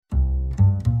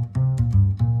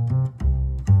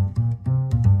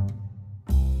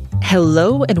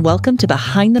Hello and welcome to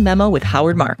Behind the Memo with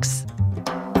Howard Marks.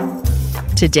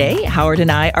 Today, Howard and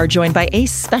I are joined by a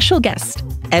special guest,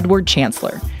 Edward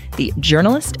Chancellor, the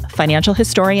journalist, financial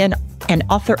historian, and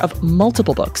author of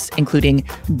multiple books, including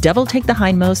Devil Take the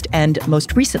Hindmost and,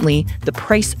 most recently, The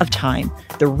Price of Time,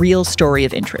 The Real Story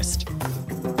of Interest.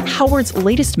 Howard's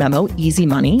latest memo, Easy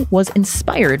Money, was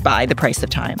inspired by The Price of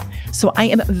Time. So I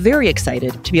am very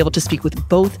excited to be able to speak with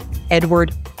both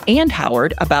Edward and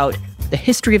Howard about the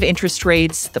history of interest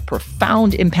rates, the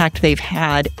profound impact they've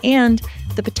had, and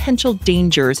the potential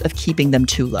dangers of keeping them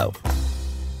too low.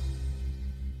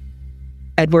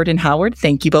 Edward and Howard,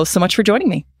 thank you both so much for joining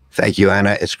me. Thank you,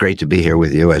 Anna. It's great to be here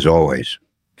with you, as always.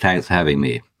 Thanks for having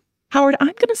me. Howard, I'm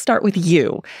going to start with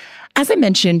you. As I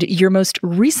mentioned, your most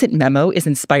recent memo is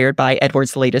inspired by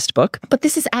Edward's latest book, but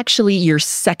this is actually your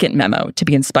second memo to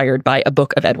be inspired by a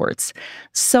book of Edward's.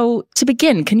 So to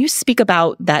begin, can you speak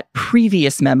about that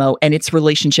previous memo and its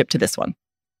relationship to this one?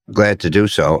 Glad to do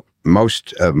so.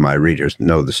 Most of my readers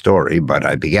know the story, but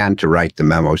I began to write the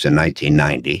memos in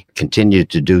 1990, continued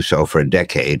to do so for a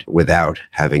decade without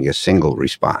having a single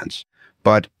response.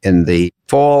 But in the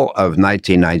fall of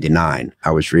 1999,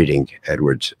 I was reading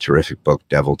Edward's terrific book,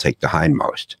 Devil Take the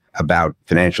Hindmost, about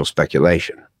financial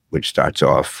speculation, which starts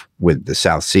off with the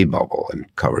South Sea bubble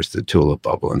and covers the tulip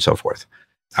bubble and so forth.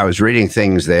 I was reading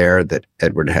things there that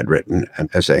Edward had written and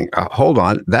saying, hold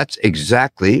on, that's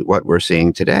exactly what we're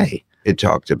seeing today. It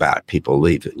talked about people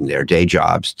leaving their day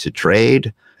jobs to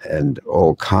trade and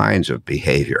all kinds of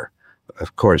behavior.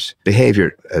 Of course,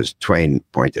 behavior, as Twain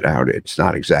pointed out, it's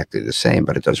not exactly the same,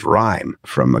 but it does rhyme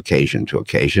from occasion to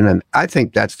occasion. And I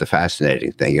think that's the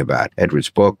fascinating thing about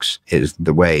Edward's books is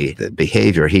the way the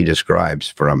behavior he describes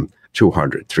from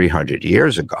 200, 300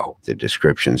 years ago. The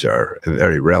descriptions are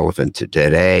very relevant to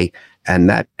today, and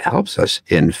that helps us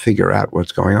in figure out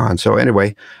what's going on. So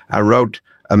anyway, I wrote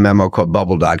a memo called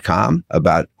Bubble.com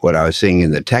about what I was seeing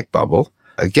in the tech bubble.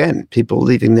 Again, people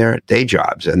leaving their day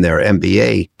jobs and their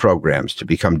MBA programs to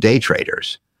become day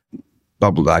traders.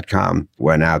 Bubble.com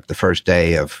went out the first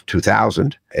day of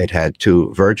 2000. It had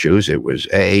two virtues. It was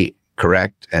A,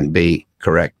 correct, and B,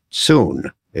 correct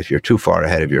soon. If you're too far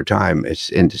ahead of your time, it's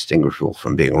indistinguishable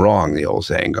from being wrong, the old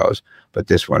saying goes. But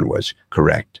this one was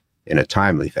correct in a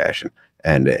timely fashion.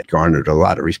 And it garnered a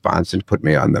lot of response and put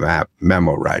me on the map,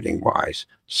 memo writing wise.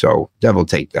 So Devil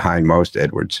Take the Hindmost,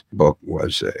 Edward's book,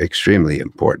 was extremely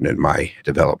important in my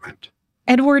development.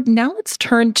 Edward, now let's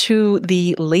turn to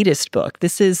the latest book.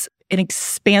 This is an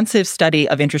expansive study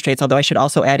of interest rates, although I should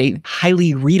also add a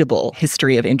highly readable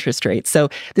history of interest rates. So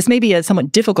this may be a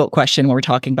somewhat difficult question when we're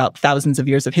talking about thousands of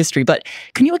years of history, but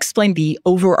can you explain the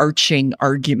overarching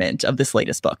argument of this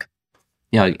latest book?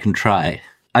 Yeah, I can try.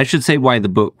 I should say why the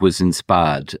book was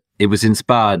inspired. It was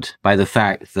inspired by the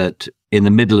fact that in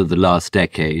the middle of the last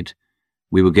decade,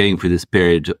 we were going through this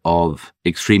period of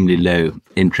extremely low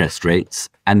interest rates,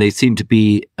 and they seem to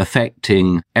be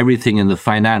affecting everything in the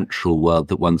financial world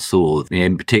that one saw.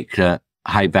 In particular,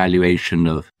 high valuation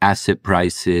of asset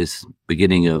prices,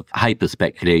 beginning of hyper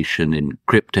speculation in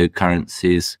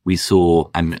cryptocurrencies. We saw,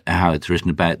 how it's written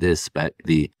about this, about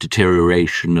the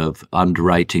deterioration of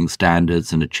underwriting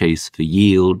standards and a chase for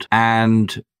yield.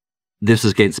 And this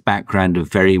was against background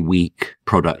of very weak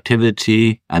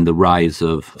productivity and the rise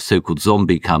of so-called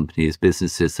zombie companies,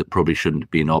 businesses that probably shouldn't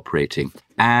have been operating.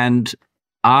 And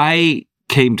I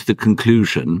came to the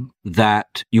conclusion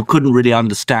that you couldn't really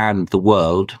understand the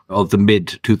world of the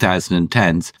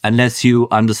mid-2010s unless you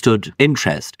understood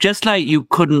interest. Just like you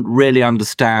couldn't really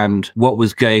understand what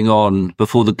was going on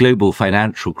before the global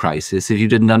financial crisis if you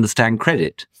didn't understand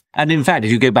credit. And in fact,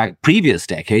 if you go back previous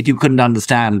decade, you couldn't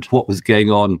understand what was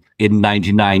going on in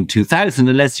 99, 2000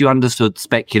 unless you understood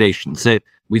speculation. So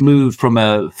we moved from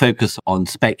a focus on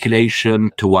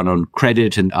speculation to one on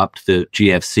credit and up to the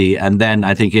GFC. And then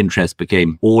I think interest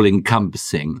became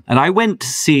all-encompassing. And I went to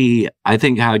see, I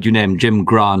think, Howard, you know him, Jim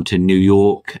Grant in New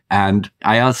York. And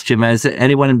I asked him, has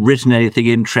anyone written anything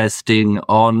interesting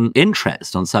on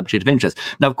interest, on subject of interest?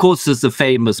 Now, of course, there's the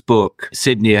famous book,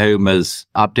 Sidney Homer's,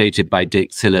 updated by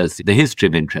Dick Siller's, The History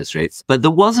of Interest Rates. But there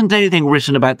wasn't anything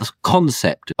written about the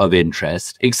concept of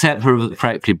interest, except for a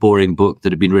practically boring book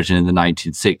that had been written in the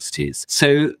 1960s.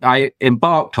 So I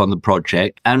embarked on the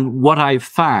project, and what I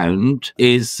found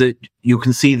is that you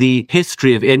can see the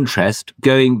history of interest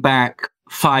going back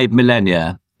 5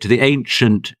 millennia to the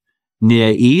ancient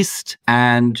Near East.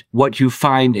 And what you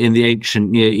find in the ancient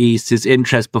Near East is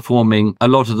interest performing a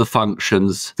lot of the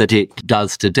functions that it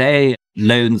does today.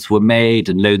 loans were made,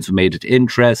 and loans were made at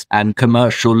interest, and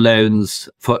commercial loans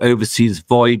for overseas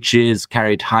voyages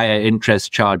carried higher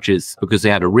interest charges because they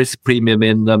had a risk premium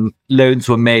in them. Loans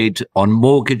were made on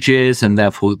mortgages, and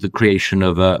therefore the creation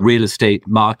of a real estate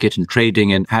market and trading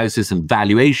in houses and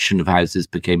valuation of houses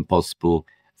became possible.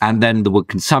 And then there were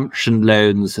consumption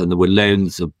loans, and there were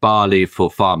loans of barley for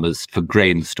farmers for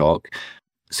grain stock.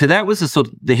 So that was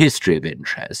the history of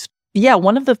interest. Yeah,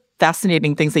 one of the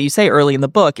fascinating things that you say early in the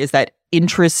book is that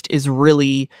interest is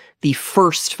really the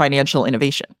first financial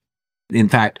innovation. In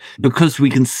fact, because we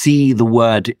can see the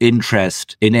word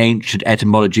interest in ancient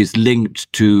etymologies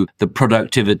linked to the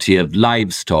productivity of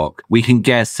livestock, we can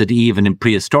guess that even in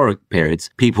prehistoric periods,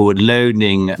 people were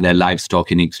loaning their livestock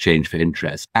in exchange for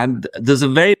interest. And there's a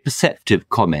very perceptive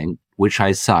comment, which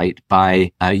I cite,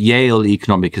 by Yale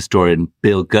economic historian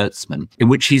Bill Gertzman, in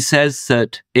which he says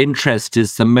that interest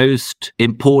is the most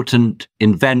important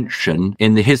invention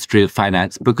in the history of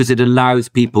finance because it allows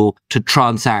people to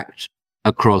transact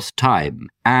across time.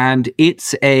 And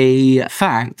it's a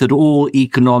fact that all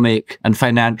economic and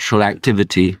financial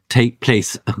activity take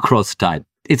place across time.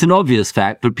 It's an obvious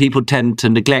fact, but people tend to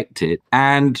neglect it.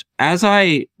 And as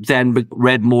I then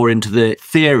read more into the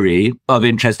theory of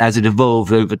interest as it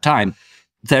evolved over time,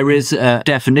 there is a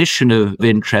definition of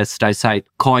interest I cite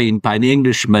coined by an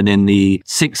Englishman in the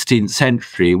 16th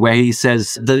century, where he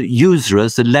says the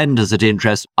usurers, the lenders at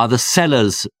interest, are the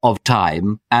sellers of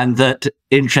time, and that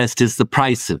interest is the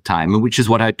price of time, which is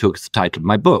what I took as the title of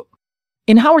my book.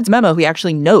 In Howard's memo, he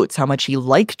actually notes how much he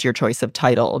liked your choice of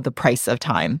title, The Price of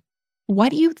Time. Why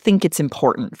do you think it's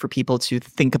important for people to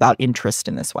think about interest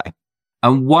in this way?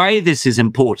 And why this is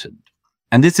important,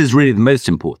 and this is really the most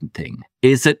important thing,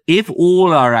 is that if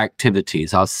all our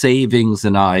activities, our savings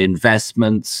and our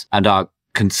investments and our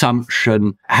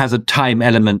consumption has a time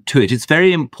element to it, it's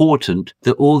very important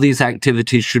that all these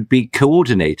activities should be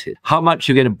coordinated. How much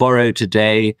you're going to borrow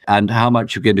today and how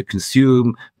much you're going to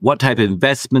consume, what type of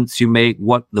investments you make,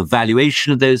 what the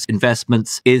valuation of those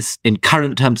investments is in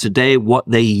current terms today, what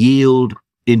they yield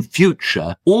in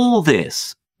future. All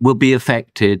this will be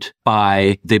affected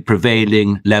by the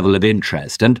prevailing level of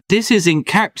interest. And this is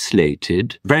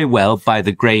encapsulated very well by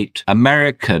the great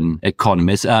American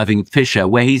economist, Irving Fisher,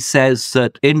 where he says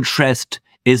that interest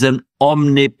is an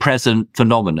omnipresent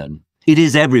phenomenon. It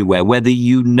is everywhere, whether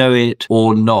you know it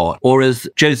or not. Or as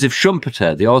Joseph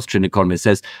Schumpeter, the Austrian economist,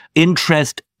 says,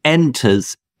 interest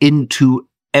enters into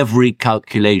every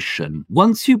calculation.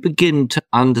 Once you begin to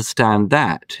understand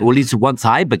that, or at least once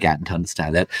I began to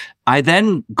understand that, I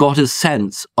then got a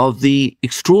sense of the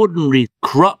extraordinary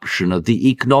corruption of the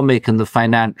economic and the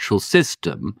financial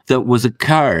system that was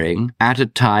occurring at a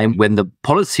time when the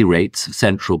policy rates of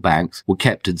central banks were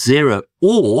kept at zero,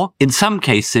 or in some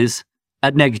cases,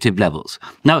 at negative levels.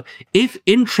 Now, if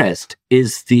interest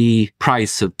is the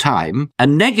price of time, a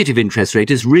negative interest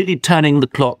rate is really turning the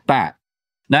clock back.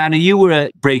 Now, Anna, you were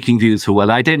at Breaking Views for a while.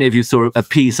 I don't know if you saw a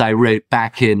piece I wrote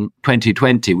back in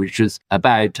 2020, which was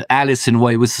about Alice in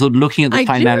Wonderland. It was sort of looking at the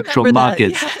financial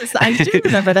markets. Yes, I do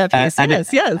remember that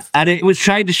piece. Yes. And it was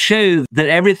trying to show that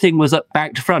everything was up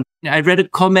back to front. I read a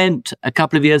comment a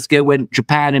couple of years ago when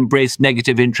Japan embraced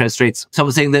negative interest rates.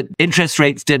 Someone saying that interest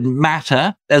rates didn't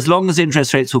matter. As long as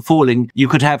interest rates were falling, you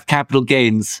could have capital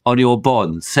gains on your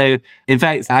bonds. So, in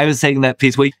fact, I was saying in that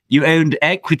piece where you owned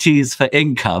equities for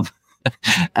income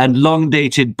and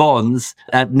long-dated bonds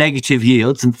at negative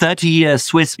yields, and 30-year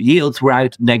Swiss yields were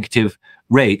out negative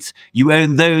rates. You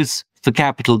own those for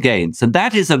capital gains. And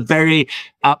that is a very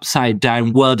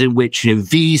upside-down world in which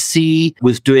VC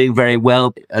was doing very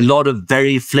well. A lot of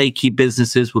very flaky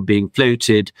businesses were being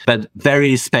floated, but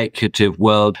very speculative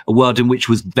world, a world in which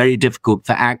was very difficult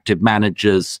for active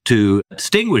managers to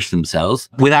distinguish themselves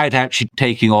without actually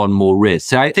taking on more risk.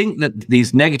 So I think that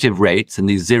these negative rates and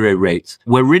these zero rates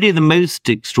were really the most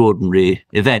extraordinary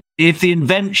event. If the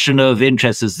invention of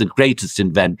interest is the greatest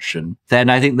invention, then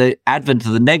I think the advent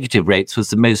of the negative rates was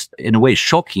the most, in a way,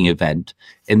 shocking event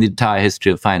in the entire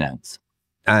history of finance.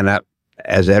 And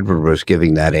as Edward was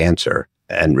giving that answer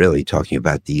and really talking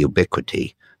about the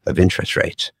ubiquity of interest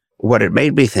rates, what it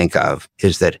made me think of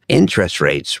is that interest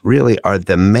rates really are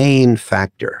the main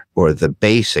factor or the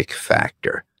basic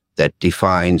factor that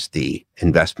defines the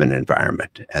investment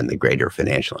environment and the greater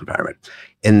financial environment.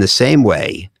 In the same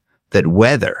way that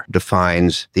weather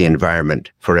defines the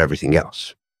environment for everything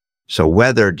else. So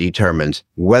weather determines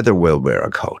whether we'll wear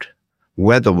a coat,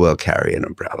 whether we'll carry an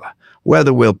umbrella,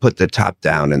 whether we'll put the top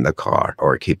down in the car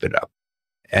or keep it up.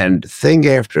 And thing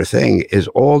after thing is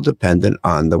all dependent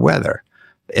on the weather.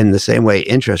 In the same way,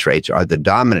 interest rates are the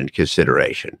dominant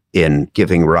consideration in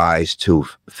giving rise to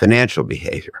financial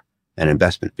behavior and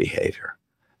investment behavior.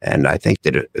 And I think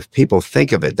that if people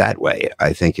think of it that way,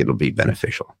 I think it'll be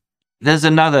beneficial. There's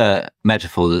another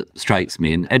metaphor that strikes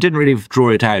me, and I didn't really draw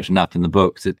it out enough in the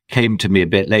books. It came to me a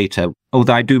bit later,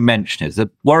 although I do mention it, that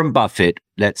Warren Buffett,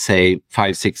 let's say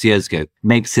 5-6 years ago,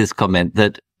 makes this comment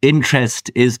that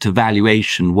interest is to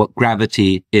valuation what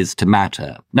gravity is to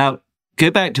matter. Now,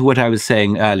 go back to what I was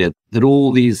saying earlier, that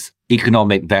all these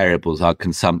economic variables, our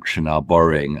consumption, our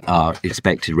borrowing, our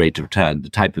expected rate of return, the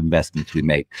type of investments we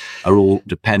make, are all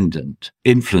dependent,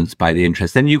 influenced by the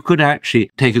interest. Then you could actually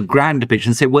take a grander picture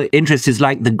and say, well, interest is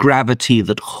like the gravity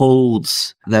that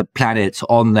holds the planets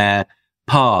on their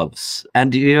paths.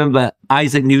 And you remember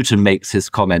Isaac Newton makes this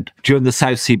comment during the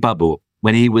South Sea bubble,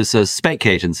 when he was a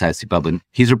speculator in the South Sea bubble.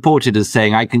 He's reported as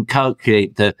saying, I can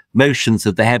calculate the motions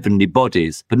of the heavenly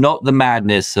bodies, but not the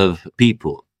madness of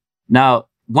people. Now,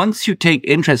 once you take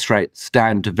interest rates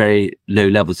down to very low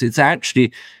levels, it's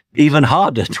actually even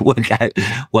harder to work out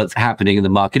what's happening in the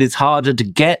market. It's harder to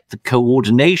get the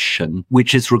coordination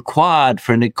which is required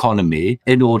for an economy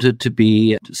in order to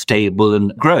be stable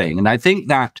and growing. And I think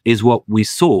that is what we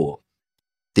saw.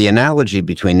 The analogy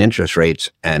between interest rates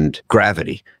and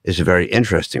gravity is a very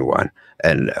interesting one.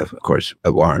 And of course,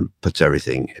 Warren puts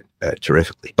everything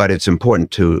terrifically. But it's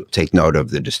important to take note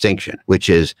of the distinction, which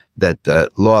is that the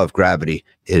law of gravity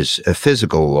is a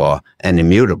physical law and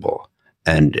immutable.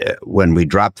 And when we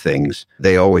drop things,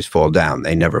 they always fall down.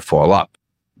 They never fall up.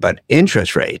 But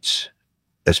interest rates,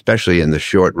 especially in the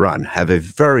short run, have a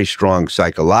very strong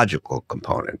psychological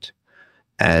component.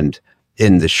 And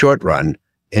in the short run,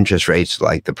 interest rates,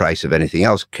 like the price of anything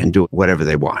else, can do whatever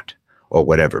they want or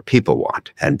whatever people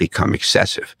want and become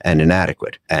excessive and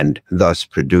inadequate and thus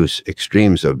produce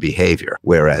extremes of behavior,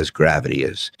 whereas gravity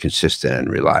is consistent and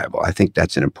reliable. I think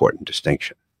that's an important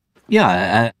distinction.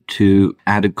 Yeah, to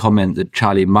add a comment that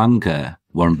Charlie Munger,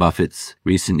 Warren Buffett's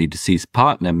recently deceased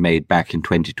partner, made back in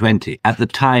 2020, at the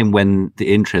time when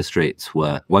the interest rates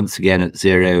were once again at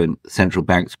zero and central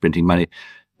banks printing money.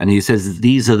 And he says,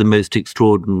 these are the most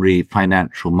extraordinary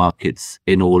financial markets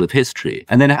in all of history.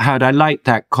 And then, Howard, I like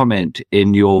that comment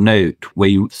in your note where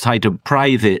you cite a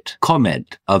private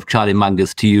comment of Charlie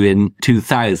Munger's to you in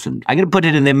 2000. I'm going to put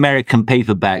it in the American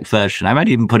paperback version. I might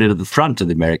even put it at the front of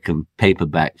the American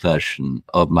paperback version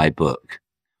of my book.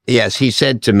 Yes, he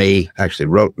said to me, actually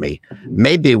wrote me,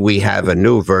 maybe we have a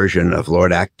new version of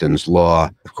Lord Acton's law.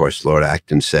 Of course, Lord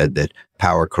Acton said that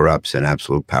power corrupts and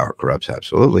absolute power corrupts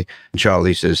absolutely. And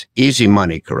Charlie says, easy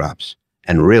money corrupts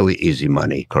and really easy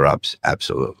money corrupts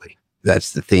absolutely.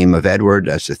 That's the theme of Edward.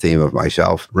 That's the theme of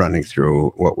myself running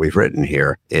through what we've written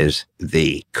here is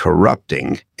the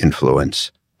corrupting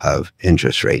influence of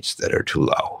interest rates that are too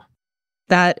low.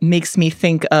 That makes me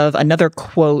think of another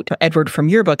quote, Edward, from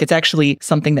your book. It's actually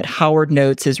something that Howard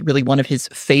notes is really one of his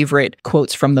favorite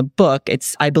quotes from the book.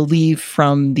 It's, I believe,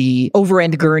 from the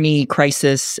Overend Gurney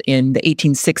crisis in the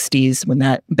 1860s when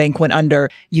that bank went under.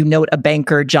 You note a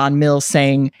banker, John Mills,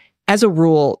 saying, as a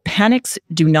rule, panics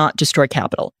do not destroy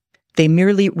capital. They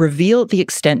merely reveal the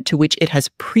extent to which it has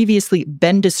previously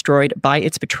been destroyed by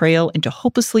its betrayal into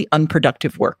hopelessly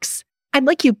unproductive works. I'd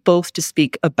like you both to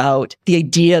speak about the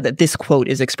idea that this quote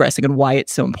is expressing and why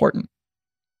it's so important.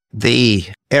 The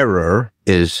error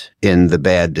is in the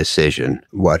bad decision,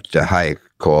 what Hayek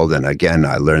called, and again,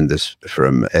 I learned this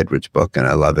from Edward's book, and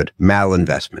I love it,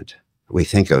 malinvestment. We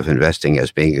think of investing as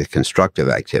being a constructive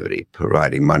activity,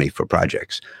 providing money for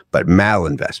projects, but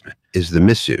malinvestment is the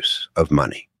misuse of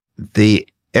money. The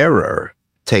error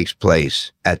takes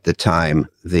place at the time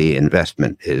the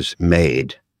investment is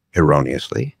made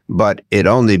erroneously, but it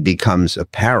only becomes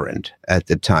apparent at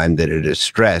the time that it is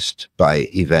stressed by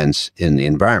events in the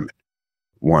environment.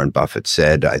 Warren Buffett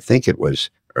said, I think it was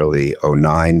early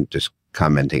 2009, just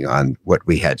commenting on what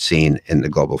we had seen in the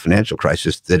global financial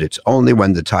crisis, that it's only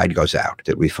when the tide goes out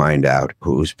that we find out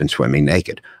who's been swimming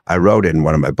naked. I wrote in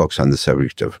one of my books on the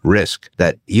subject of risk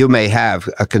that you may have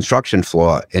a construction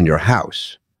flaw in your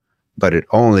house, but it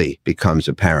only becomes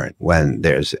apparent when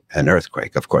there's an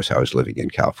earthquake. Of course, I was living in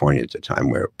California at the time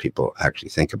where people actually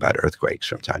think about earthquakes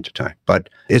from time to time. But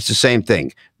it's the same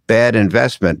thing. Bad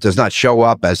investment does not show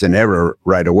up as an error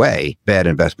right away. Bad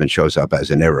investment shows up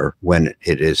as an error when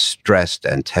it is stressed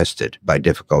and tested by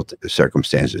difficult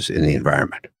circumstances in the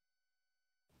environment.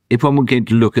 If one were going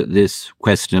to look at this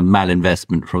question of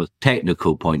malinvestment from a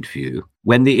technical point of view,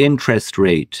 when the interest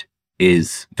rate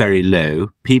is very low,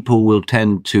 people will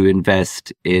tend to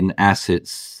invest in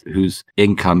assets whose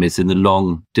income is in the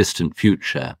long, distant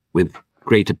future with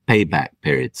greater payback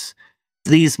periods.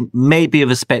 These may be of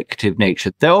a speculative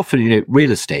nature. They're often,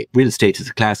 real estate. Real estate is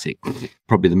a classic,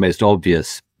 probably the most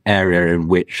obvious area in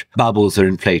which bubbles are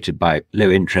inflated by low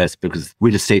interest because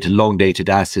real estate are long-dated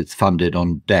assets funded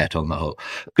on debt on the whole.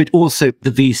 But also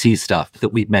the VC stuff that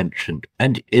we mentioned.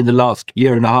 And in the last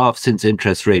year and a half, since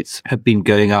interest rates have been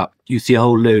going up, you see a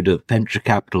whole load of venture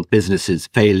capital businesses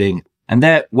failing. And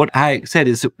there, what Hayek said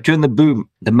is that during the boom,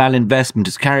 the malinvestment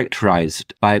is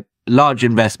characterized by large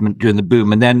investment during the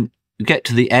boom, and then you get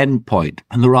to the end point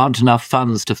and there aren't enough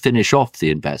funds to finish off the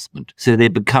investment. So they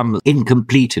become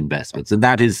incomplete investments. And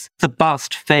that is the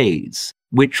bust phase,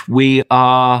 which we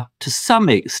are to some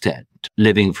extent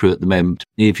living through at the moment.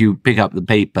 If you pick up the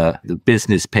paper, the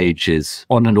business pages,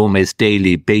 on an almost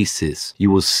daily basis,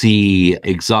 you will see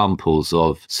examples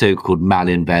of so-called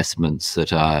malinvestments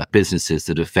that are businesses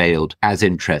that have failed as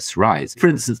interests rise. For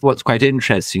instance, what's quite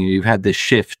interesting, you've had this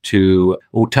shift to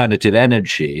alternative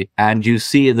energy, and you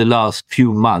see in the last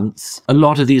few months, a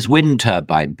lot of these wind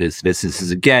turbine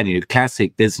businesses, again,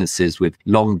 classic businesses with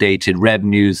long-dated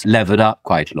revenues, levered up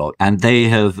quite a lot, and they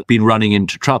have been running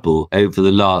into trouble over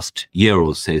the last year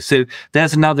or so. So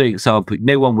there's another example.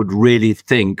 No one would really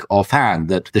think offhand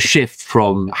that the shift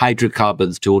from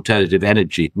hydrocarbons to alternative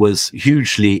energy was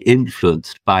hugely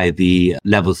influenced by the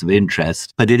levels of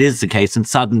interest. But it is the case. And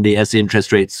suddenly, as the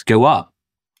interest rates go up,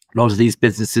 a lot of these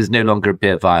businesses no longer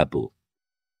appear viable.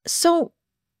 So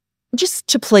just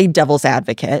to play devil's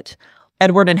advocate,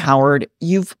 Edward and Howard,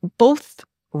 you've both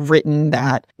written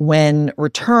that when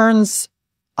returns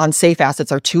on safe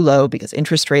assets are too low because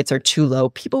interest rates are too low,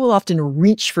 people will often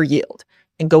reach for yield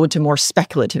and go into more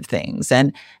speculative things.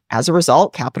 And as a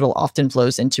result, capital often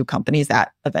flows into companies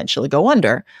that eventually go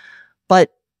under.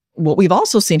 But what we've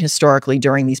also seen historically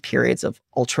during these periods of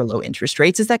ultra low interest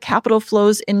rates is that capital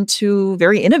flows into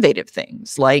very innovative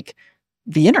things like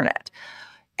the internet.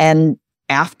 And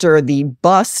after the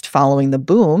bust following the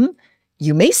boom,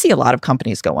 you may see a lot of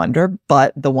companies go under,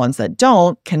 but the ones that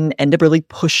don't can end up really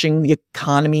pushing the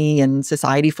economy and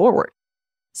society forward.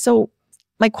 So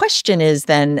my question is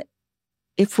then,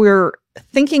 if we're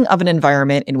thinking of an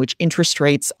environment in which interest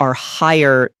rates are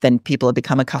higher than people have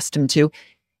become accustomed to,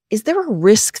 is there a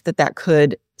risk that that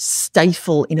could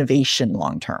stifle innovation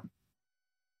long term?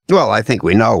 Well, I think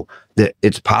we know that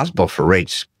it's possible for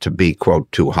rates to be,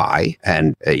 quote, too high.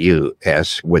 And you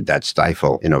ask, would that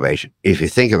stifle innovation? If you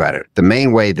think about it, the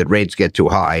main way that rates get too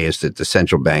high is that the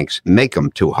central banks make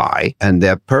them too high. And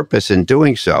their purpose in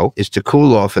doing so is to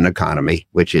cool off an economy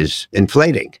which is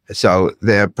inflating. So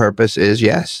their purpose is,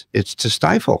 yes, it's to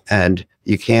stifle. And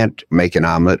you can't make an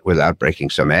omelet without breaking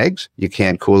some eggs. You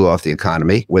can't cool off the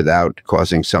economy without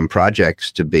causing some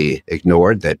projects to be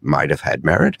ignored that might have had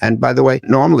merit. And by the way,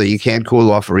 normally you can't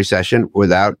cool off a recession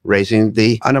without raising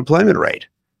the unemployment rate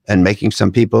and making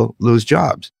some people lose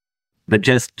jobs. But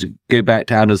just to go back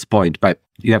to Anna's point about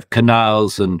you have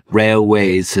canals and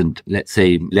railways and, let's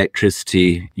say,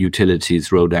 electricity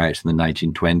utilities rolled out in the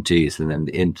 1920s and then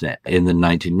the internet in the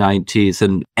 1990s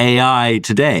and AI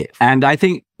today. And I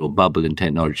think a bubble in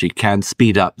technology can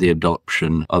speed up the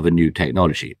adoption of a new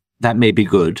technology. That may be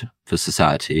good for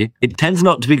society. It tends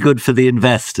not to be good for the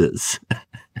investors.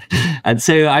 And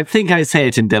so I think I say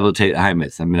it in Devil Take the High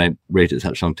Myth. I mean, I wrote it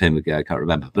such a long time ago, I can't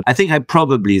remember. But I think I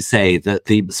probably say that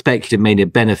the speculative mania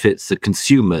benefits the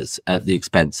consumers at the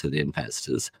expense of the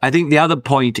investors. I think the other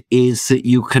point is that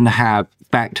you can have,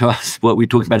 back to us, what we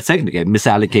talked about a second ago,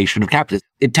 misallocation of capital.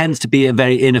 It tends to be a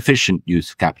very inefficient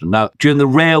use of capital. Now, during the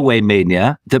railway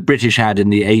mania that British had in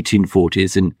the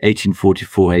 1840s, in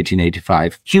 1844,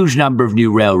 1885, huge number of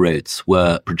new railroads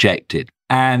were projected.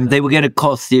 And they were going to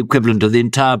cost the equivalent of the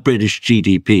entire British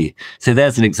GDP. So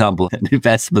there's an example, an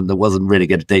investment that wasn't really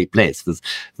going to take place because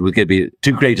there was going to be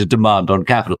too great a demand on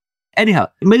capital. Anyhow,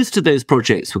 most of those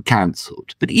projects were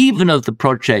cancelled. But even of the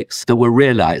projects that were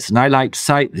realised, and I like to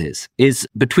cite this, is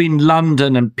between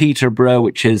London and Peterborough,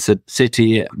 which is a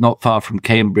city not far from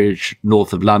Cambridge,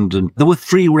 north of London, there were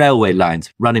 3 railway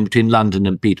lines running between London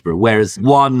and Peterborough, whereas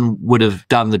one would have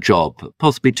done the job,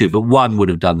 possibly 2, but one would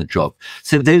have done the job.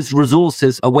 So those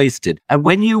resources are wasted. And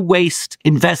when you waste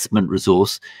investment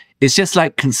resource, it's just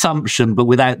like consumption, but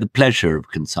without the pleasure of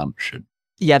consumption.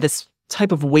 Yeah, this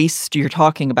type of waste you're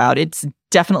talking about, it's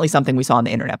definitely something we saw in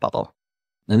the internet bubble.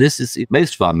 And this is,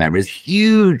 most of our memories,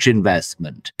 huge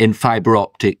investment in fiber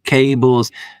optic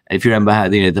cables. If you remember how,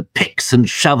 the picks and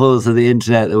shovels of the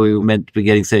internet that we were meant to be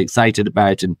getting so excited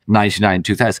about in 99,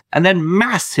 2000. And then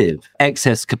massive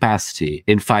excess capacity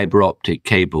in fiber optic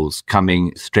cables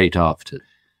coming straight after.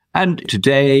 And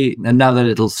today, another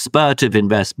little spurt of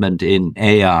investment in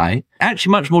AI,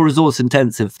 actually much more resource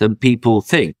intensive than people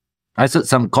think. I was at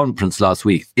some conference last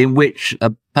week in which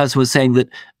a person was saying that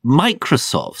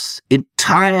Microsoft's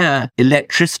entire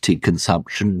electricity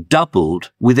consumption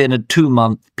doubled within a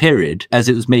 2-month period as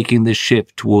it was making this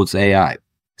shift towards AI.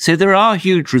 So there are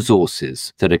huge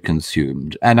resources that are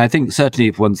consumed. And I think certainly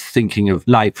if one's thinking of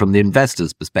life from the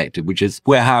investor's perspective, which is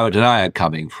where Howard and I are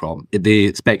coming from,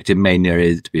 the speculative mania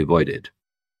is to be avoided.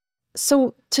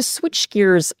 So to switch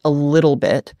gears a little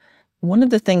bit, one of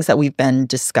the things that we've been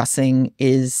discussing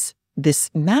is this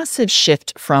massive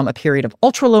shift from a period of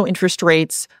ultra-low interest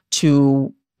rates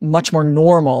to much more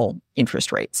normal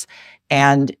interest rates.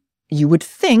 And you would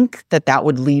think that that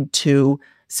would lead to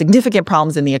significant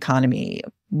problems in the economy,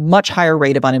 much higher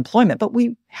rate of unemployment, but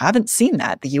we haven't seen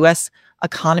that. The U.S.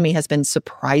 economy has been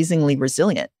surprisingly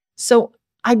resilient. So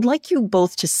I'd like you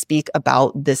both to speak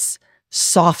about this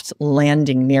soft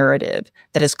landing narrative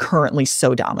that is currently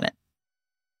so dominant.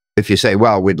 If you say,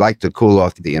 well, we'd like to cool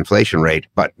off the inflation rate,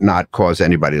 but not cause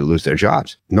anybody to lose their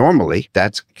jobs, normally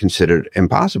that's considered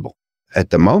impossible. At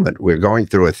the moment, we're going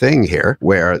through a thing here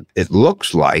where it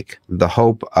looks like the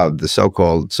hope of the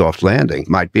so-called soft landing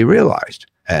might be realized.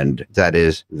 And that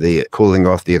is the cooling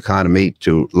off the economy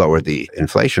to lower the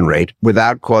inflation rate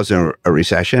without causing a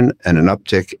recession and an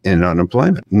uptick in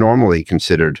unemployment. Normally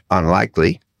considered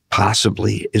unlikely,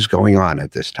 possibly is going on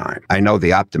at this time. I know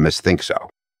the optimists think so.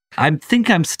 I think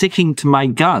I'm sticking to my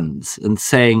guns and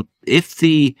saying if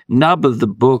the nub of the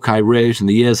book I wrote and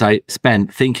the years I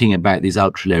spent thinking about these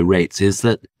ultra-low rates is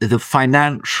that the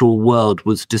financial world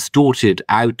was distorted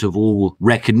out of all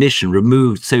recognition,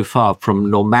 removed so far from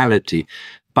normality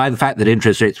by the fact that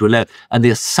interest rates were low and the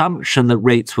assumption that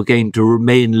rates were going to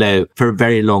remain low for a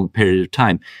very long period of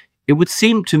time, it would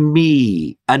seem to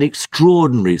me an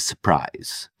extraordinary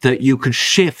surprise that you could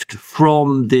shift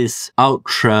from this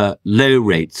ultra low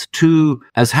rates to,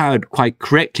 as Howard quite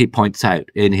correctly points out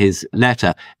in his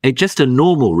letter, just a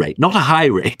normal rate, not a high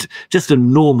rate, just a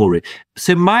normal rate.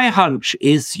 So my hunch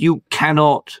is you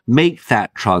cannot make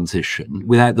that transition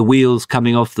without the wheels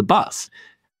coming off the bus.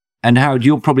 And Howard,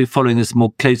 you're probably following this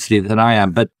more closely than I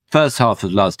am, but first half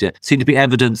of last year seemed to be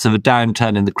evidence of a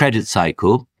downturn in the credit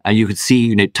cycle. And you could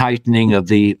see, tightening of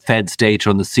the Fed's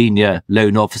data on the senior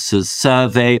loan officers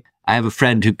survey. I have a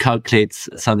friend who calculates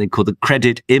something called the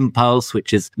credit impulse,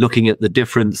 which is looking at the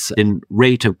difference in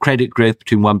rate of credit growth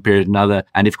between one period and another.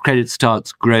 And if credit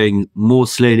starts growing more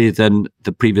slowly than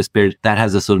the previous period, that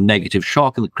has a sort of negative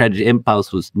shock. And the credit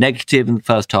impulse was negative in the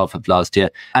first half of last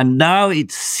year. And now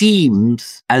it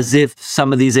seems as if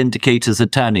some of these indicators are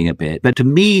turning a bit. But to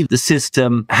me, the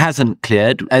system hasn't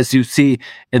cleared. As you see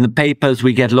in the papers,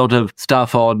 we get a lot of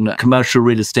stuff on commercial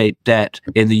real estate debt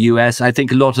in the US. I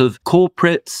think a lot of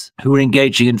corporates who are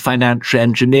engaging in financial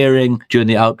engineering during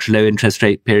the ultra-low interest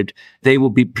rate period, they will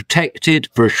be protected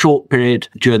for a short period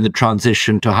during the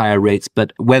transition to higher rates.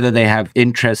 But whether they have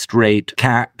interest rate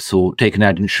caps or taken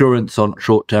out insurance on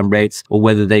short-term rates, or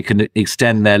whether they can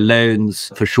extend their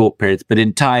loans for short periods, but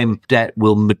in time, debt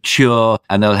will mature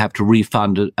and they'll have to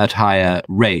refund at higher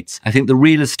rates. I think the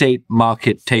real estate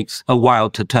market takes a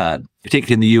while to turn,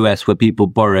 particularly in the US where people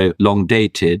borrow long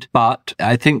dated. But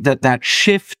I think that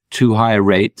shift to higher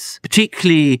rates,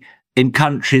 particularly in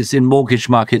countries in mortgage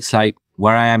markets like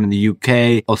where I am in the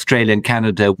UK, Australia and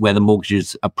Canada, where the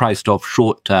mortgages are priced off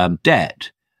short-term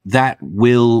debt, that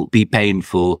will be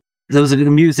painful. There was an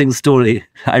amusing story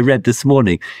I read this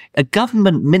morning. A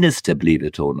government minister, believe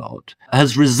it or not,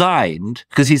 has resigned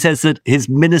because he says that his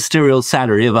ministerial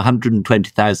salary of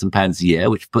 £120,000 a year,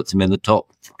 which puts him in the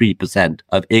top 3%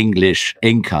 of English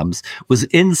incomes, was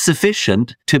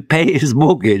insufficient to pay his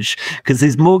mortgage because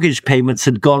his mortgage payments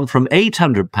had gone from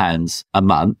 £800 a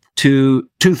month to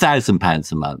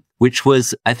 £2,000 a month, which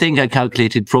was, I think I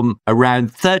calculated, from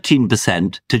around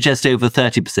 13% to just over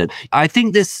 30%. I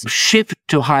think this shift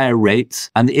to higher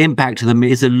rates and the impact of them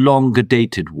is a longer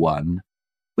dated one.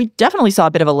 We definitely saw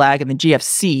a bit of a lag in the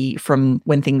GFC from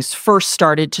when things first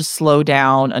started to slow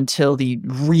down until the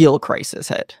real crisis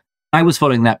hit. I was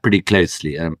following that pretty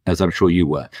closely, as I'm sure you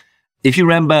were. If you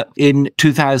remember, in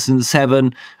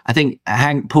 2007, I think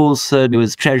Hank Paulson, who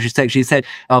was Treasury Secretary, said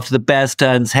after the Bear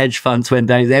Stearns hedge funds went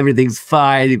down, everything's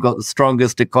fine, you've got the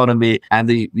strongest economy, and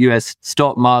the US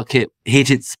stock market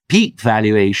hit its peak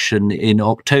valuation in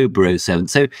October 2007.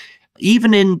 So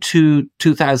even into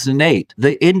 2008,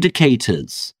 the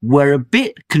indicators were a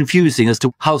bit confusing as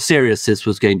to how serious this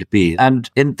was going to be. And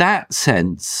in that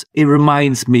sense, it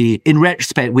reminds me, in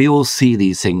retrospect, we all see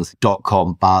these things,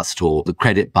 .com bust or the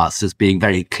credit bust, as being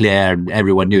very clear and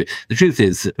everyone knew it. The truth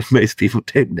is, most people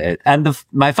don't know it. And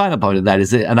my final point of that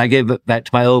is, and I gave it back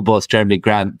to my old boss, Jeremy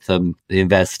Grantham, the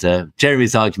investor.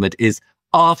 Jeremy's argument is,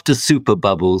 after super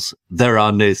bubbles, there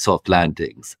are no soft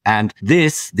landings. And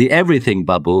this, the everything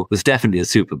bubble, was definitely a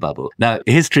super bubble. Now,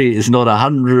 history is not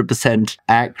 100%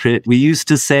 accurate. We used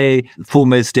to say the four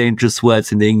most dangerous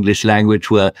words in the English language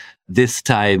were this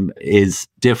time is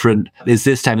different,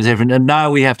 this time is different. And now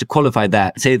we have to qualify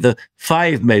that. Say the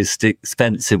 5 most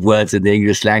expensive words in the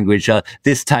English language are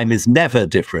this time is never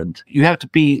different. You have to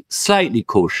be slightly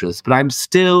cautious, but I'm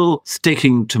still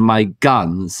sticking to my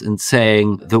guns and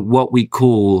saying that what we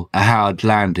call a hard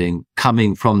landing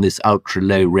coming from this ultra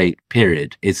low rate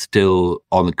period is still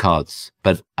on the cards,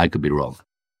 but I could be wrong.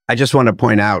 I just want to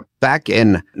point out, back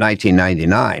in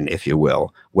 1999, if you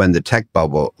will, when the tech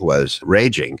bubble was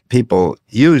raging, people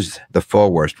used the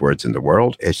 4 worst words in the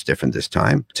world, it's different this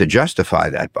time, to justify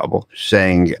that bubble,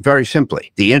 saying very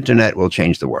simply, the internet will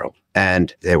change the world.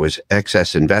 And there was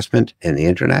excess investment in the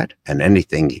internet, and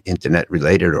anything internet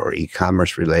related or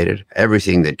e-commerce related,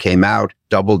 everything that came out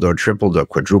doubled or tripled or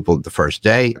quadrupled the first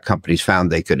day. Companies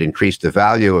found they could increase the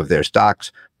value of their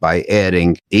stocks by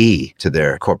adding E to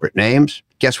their corporate names.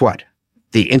 Guess what?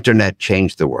 The internet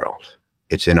changed the world.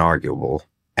 It's inarguable.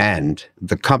 And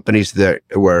the companies that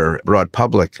were brought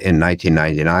public in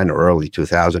 1999 or early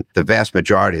 2000, the vast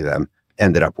majority of them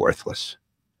ended up worthless.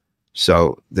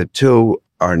 So the two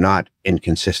are not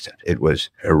inconsistent. It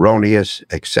was erroneous,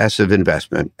 excessive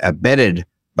investment, abetted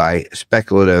by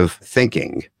speculative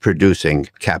thinking, producing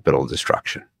capital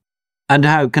destruction. And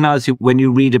how, can I ask you, when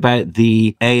you read about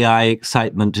the AI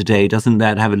excitement today, doesn't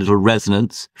that have a little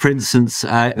resonance? For instance,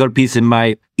 I got a piece in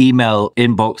my email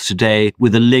inbox today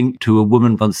with a link to a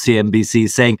woman on CNBC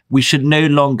saying we should no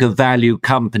longer value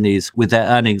companies with their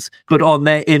earnings, but on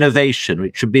their innovation,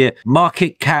 which should be a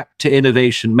market cap to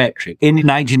innovation metric. In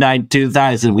 1999,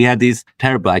 2000, we had these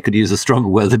terrible, I could use a stronger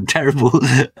word than terrible,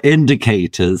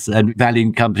 indicators and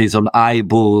valuing companies on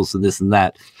eyeballs and this and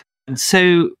that. And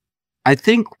so I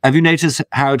think, have you noticed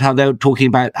how they're talking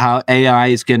about how AI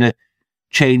is going to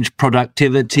change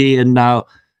productivity and now,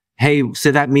 hey,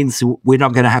 so that means we're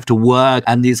not going to have to work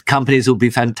and these companies will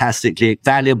be fantastically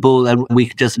valuable and we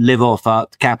can just live off our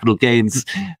capital gains.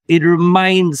 It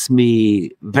reminds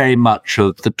me very much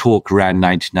of the talk around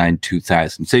 99,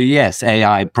 2000. So yes,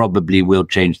 AI probably will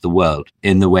change the world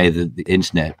in the way that the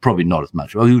internet, probably not as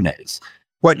much. Well, who knows?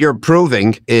 What you're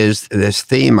proving is this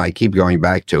theme I keep going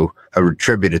back to,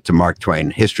 attributed to Mark Twain.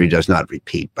 History does not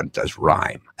repeat, but it does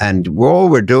rhyme. And all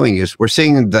we're doing is we're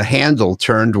seeing the handle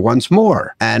turned once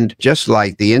more. And just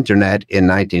like the internet in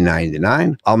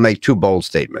 1999, I'll make 2 bold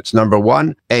statements. Number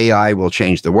 1, AI will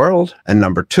change the world. And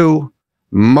number 2,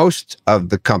 most of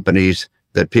the companies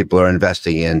that people are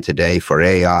investing in today for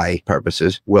AI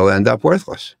purposes will end up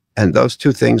worthless. And those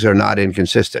 2 things are not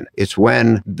inconsistent. It's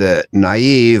when the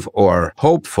naive or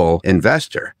hopeful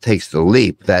investor takes the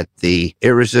leap that the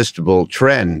irresistible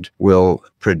trend will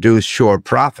produce sure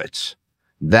profits.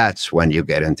 That's when you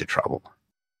get into trouble.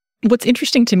 What's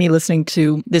interesting to me listening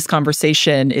to this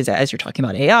conversation is, as you're talking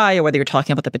about AI or whether you're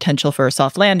talking about the potential for a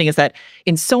soft landing, is that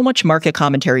in so much market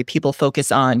commentary, people focus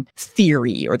on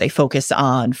theory or they focus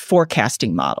on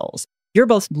forecasting models. You're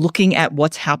both looking at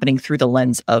what's happening through the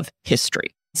lens of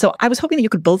history. So I was hoping that you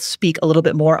could both speak a little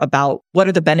bit more about what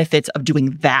are the benefits of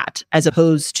doing that as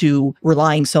opposed to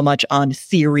relying so much on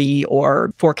theory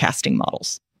or forecasting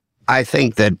models. I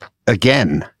think that,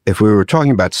 again, if we were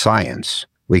talking about science,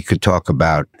 we could talk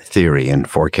about theory and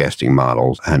forecasting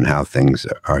models and how things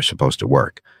are supposed to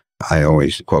work. I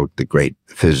always quote the great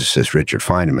physicist Richard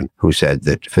Feynman, who said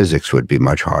that physics would be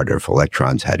much harder if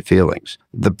electrons had feelings.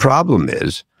 The problem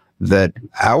is that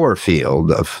our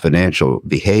field of financial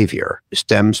behavior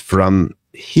stems from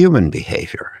human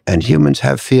behavior, and humans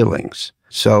have feelings.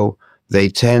 So they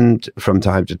tend from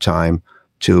time to time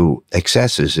to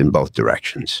excesses in both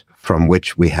directions, from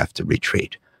which we have to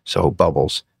retreat. So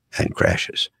bubbles and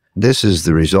crashes. This is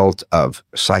the result of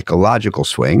psychological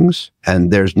swings, and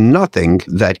there's nothing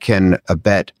that can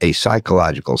abet a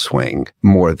psychological swing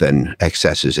more than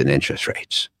excesses in interest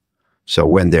rates. So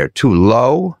when they're too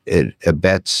low, it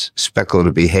abets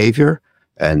speculative behavior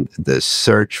and the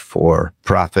search for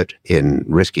profit in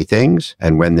risky things.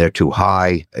 And when they're too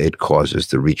high, it causes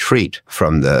the retreat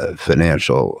from the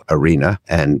financial arena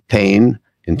and pain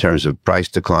in terms of price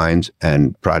declines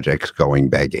and projects going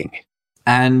begging.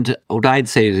 And what I'd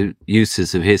say to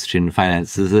uses of history and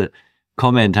finance is a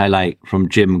comment I like from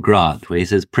Jim Grant, where he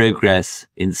says progress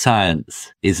in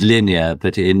science is linear,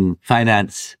 but in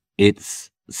finance, it's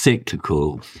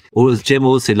cyclical. Or as Jim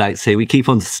also likes to say, we keep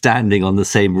on standing on the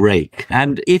same rake.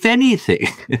 And if anything,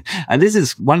 and this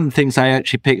is one of the things I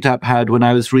actually picked up, Howard, when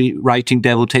I was writing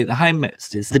Devil Take the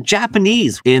Hindmost, is the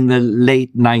Japanese in the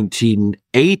late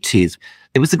 1980s,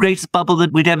 It was the greatest bubble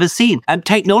that we'd ever seen. And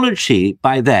technology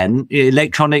by then,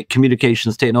 electronic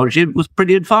communications technology, was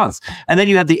pretty advanced. And then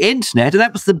you had the internet, and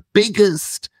that was the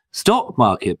biggest stock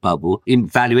market bubble in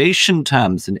valuation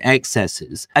terms and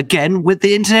excesses. Again, with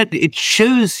the internet, it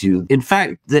shows you, in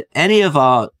fact, that any of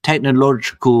our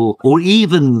technological or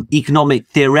even economic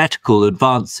theoretical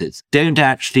advances don't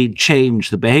actually change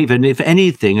the behavior. And if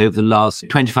anything, over the last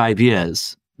 25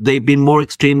 years, they've been more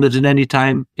extreme than at any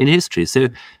time in history. So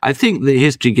I think the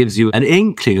history gives you an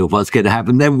inkling of what's going to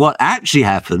happen. Then what actually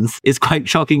happens is quite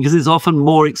shocking because it's often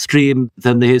more extreme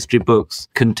than the history books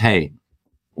contain.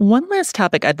 One last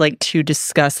topic I'd like to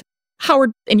discuss.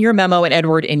 Howard, in your memo, and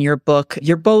Edward, in your book,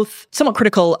 you're both somewhat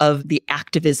critical of the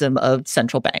activism of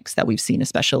central banks that we've seen,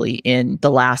 especially in the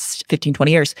last 15,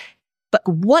 20 years. But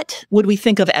what would we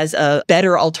think of as a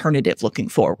better alternative looking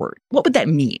forward? What would that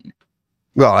mean?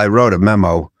 Well, I wrote a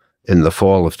memo in the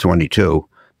fall of 22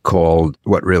 called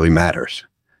What Really Matters.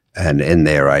 And in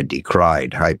there, I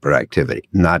decried hyperactivity,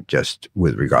 not just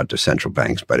with regard to central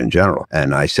banks, but in general.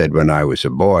 And I said when I was a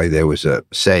boy, there was a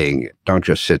saying, don't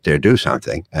just sit there, do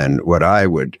something. And what I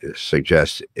would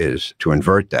suggest is to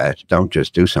invert that. Don't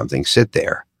just do something, sit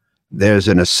there. There's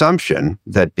an assumption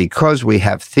that because we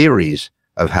have theories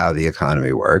of how the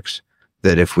economy works,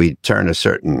 that if we turn a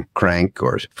certain crank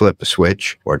or flip a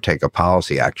switch or take a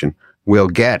policy action, we'll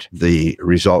get the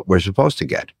result we're supposed to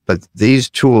get. But these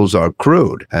tools are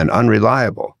crude and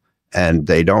unreliable, and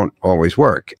they don't always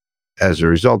work. As a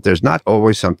result, there's not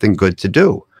always something good to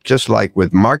do. Just like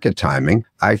with market timing,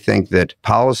 I think that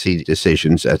policy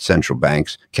decisions at central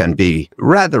banks can be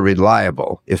rather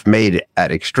reliable if made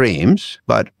at extremes,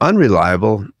 but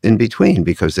unreliable in between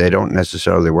because they don't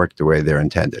necessarily work the way they're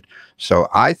intended. So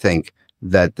I think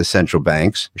that the central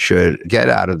banks should get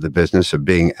out of the business of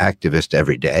being activist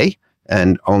every day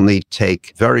and only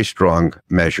take very strong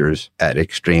measures at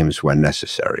extremes when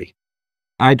necessary.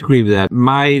 I'd agree with that.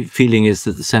 My feeling is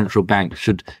that the central bank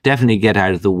should definitely get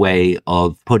out of the way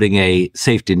of putting a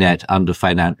safety net under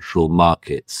financial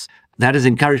markets. That has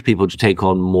encouraged people to take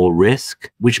on more risk,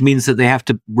 which means that they have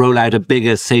to roll out a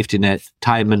bigger safety net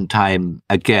time and time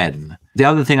again. The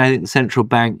other thing I think central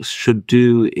banks should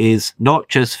do is not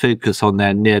just focus on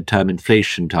their near-term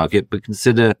inflation target, but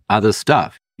consider other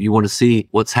stuff. You want to see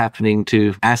what's happening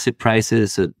to asset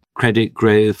prices, credit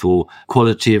growth, or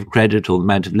quality of credit, or the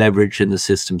amount of leverage in the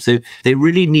system. So they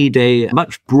really need a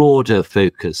much broader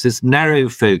focus. This narrow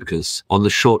focus on the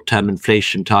short-term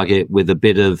inflation target with a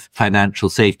bit of financial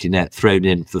safety net thrown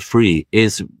in for free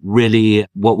is really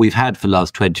what we've had for the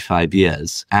last 25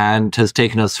 years and has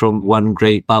taken us from one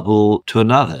great bubble to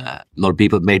another. A lot of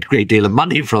people have made a great deal of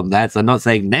money from that. So I'm not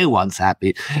saying no one's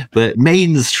happy, but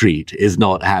Main Street is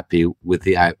not happy with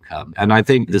the outcome. And I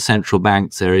think the central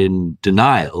banks are in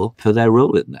denial for their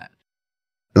role in that.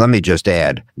 Let me just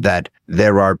add that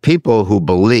there are people who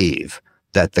believe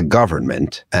that the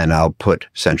government, and I'll put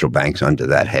central banks under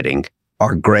that heading,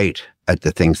 are great at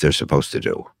the things they're supposed to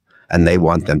do. And they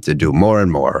want them to do more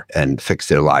and more and fix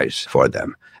their lives for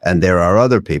them. And there are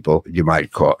other people you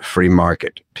might call free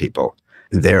market people.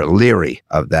 They're leery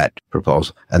of that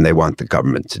proposal and they want the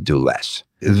government to do less.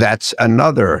 That's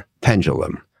another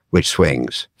pendulum which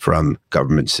swings from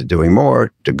governments doing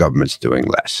more to governments doing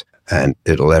less. And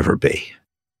it'll ever be.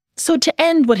 So to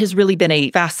end what has really been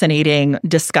a fascinating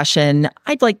discussion,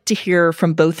 I'd like to hear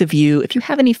from both of you if you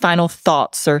have any final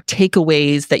thoughts or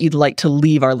takeaways that you'd like to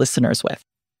leave our listeners with.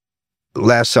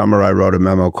 Last summer, I wrote a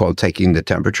memo called Taking the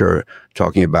Temperature,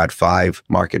 talking about 5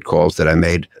 market calls that I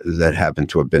made that happened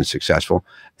to have been successful.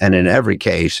 And in every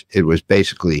case, it was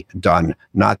basically done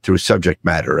not through subject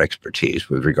matter expertise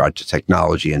with regard to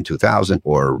technology in 2000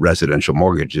 or residential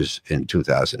mortgages in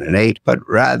 2008, but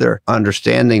rather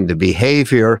understanding the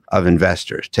behavior of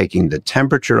investors, taking the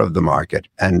temperature of the market.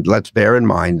 And let's bear in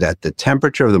mind that the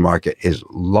temperature of the market is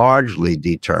largely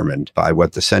determined by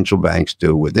what the central banks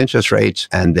do with interest rates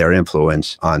and their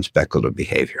influence on speculative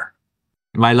behavior.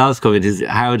 My last comment is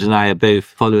Howard and I are both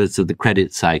followers of the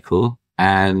credit cycle.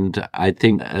 And I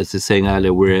think, as I was saying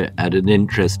earlier, we're at an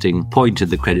interesting point of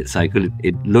the credit cycle.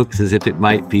 It looks as if it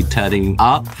might be turning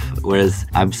up, whereas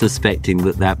I'm suspecting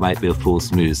that that might be a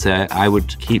false move. So I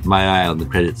would keep my eye on the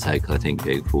credit cycle, I think,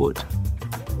 going forward.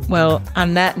 Well,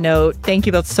 on that note, thank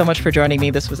you both so much for joining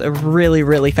me. This was a really,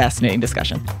 really fascinating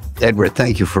discussion. Edward,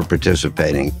 thank you for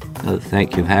participating. Oh,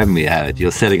 thank you for having me, Howard.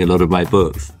 You're selling a lot of my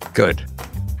books. Good.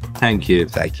 Thank you.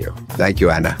 Thank you. Thank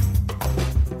you, Anna.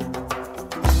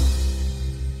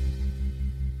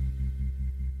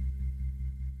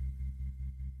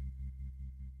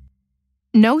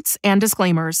 Notes and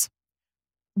disclaimers.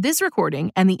 This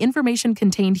recording and the information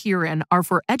contained herein are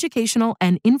for educational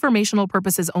and informational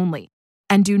purposes only,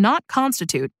 and do not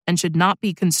constitute and should not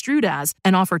be construed as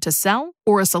an offer to sell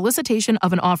or a solicitation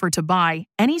of an offer to buy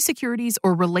any securities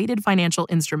or related financial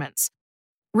instruments.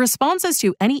 Responses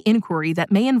to any inquiry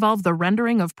that may involve the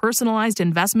rendering of personalized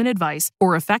investment advice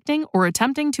or affecting or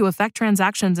attempting to affect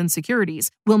transactions in securities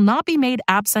will not be made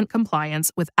absent compliance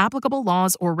with applicable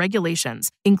laws or regulations,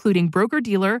 including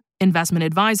broker-dealer, investment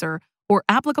advisor, or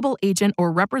applicable agent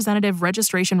or representative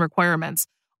registration requirements,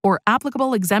 or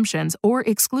applicable exemptions or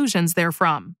exclusions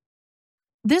therefrom.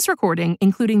 This recording,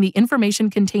 including the information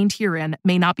contained herein,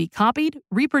 may not be copied,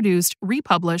 reproduced,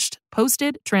 republished,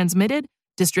 posted, transmitted,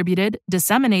 distributed,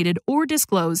 disseminated, or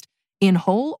disclosed, in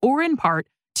whole or in part,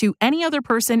 to any other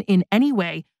person in any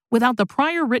way without the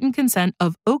prior written consent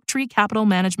of Oaktree Capital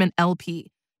Management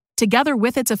LP, together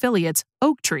with its affiliates,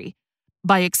 Oaktree.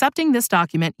 By accepting this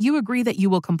document, you agree that you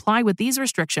will comply with these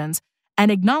restrictions and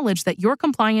acknowledge that your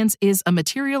compliance is a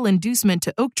material inducement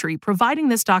to Oaktree providing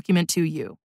this document to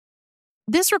you.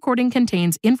 This recording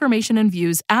contains information and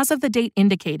views as of the date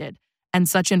indicated, and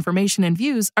such information and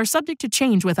views are subject to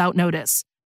change without notice.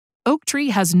 Oaktree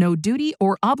has no duty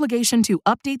or obligation to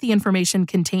update the information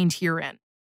contained herein.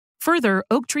 Further,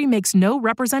 Oaktree makes no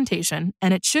representation,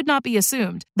 and it should not be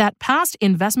assumed, that past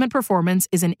investment performance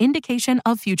is an indication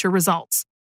of future results.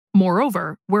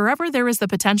 Moreover, wherever there is the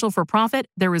potential for profit,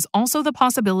 there is also the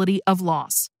possibility of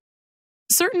loss.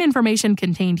 Certain information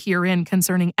contained herein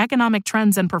concerning economic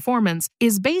trends and performance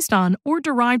is based on or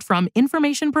derived from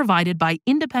information provided by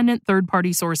independent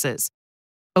third-party sources.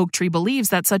 Oaktree believes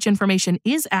that such information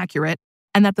is accurate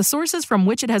and that the sources from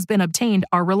which it has been obtained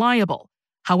are reliable.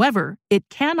 However, it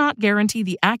cannot guarantee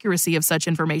the accuracy of such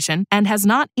information and has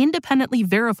not independently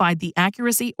verified the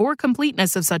accuracy or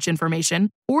completeness of such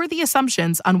information or the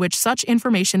assumptions on which such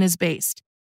information is based.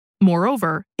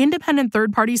 Moreover, independent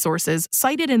third-party sources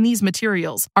cited in these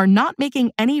materials are not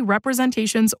making any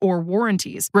representations or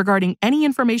warranties regarding any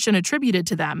information attributed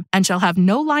to them and shall have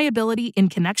no liability in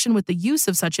connection with the use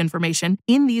of such information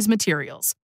in these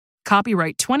materials.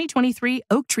 Copyright 2023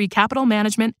 Oaktree Capital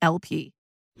Management LP.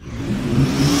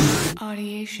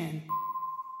 Audiation.